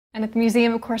And at the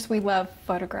museum, of course, we love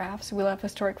photographs. We love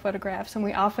historic photographs, and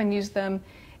we often use them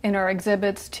in our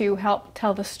exhibits to help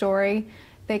tell the story.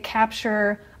 They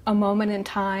capture a moment in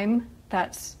time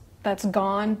that's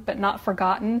gone but not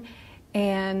forgotten,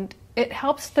 and it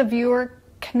helps the viewer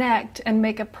connect and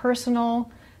make a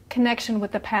personal connection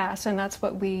with the past, and that's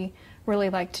what we really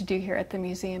like to do here at the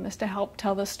museum, is to help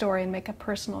tell the story and make a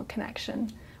personal connection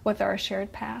with our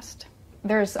shared past.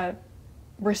 There's a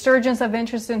resurgence of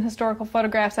interest in historical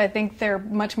photographs. I think they're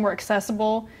much more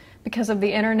accessible because of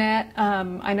the internet.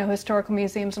 I know historical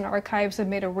museums and archives have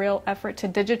made a real effort to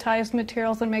digitize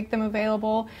materials and make them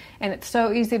available, and it's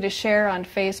so easy to share on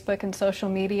Facebook and social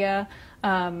media.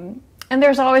 And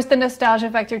there's always the nostalgia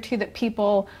factor too, that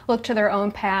people look to their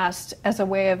own past as a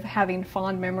way of having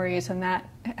fond memories, and that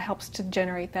helps to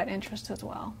generate that interest as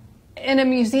well. In a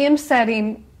museum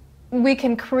setting, we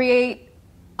can create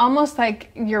almost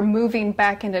like you're moving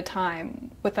back into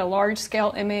time with a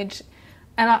large-scale image,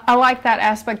 and I like that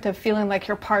aspect of feeling like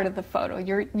you're part of the photo.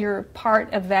 You're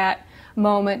part of that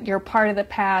moment. You're part of the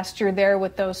past. You're there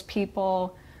with those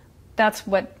people. That's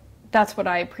what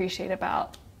I appreciate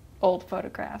about old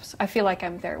photographs. I feel like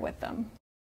I'm there with them.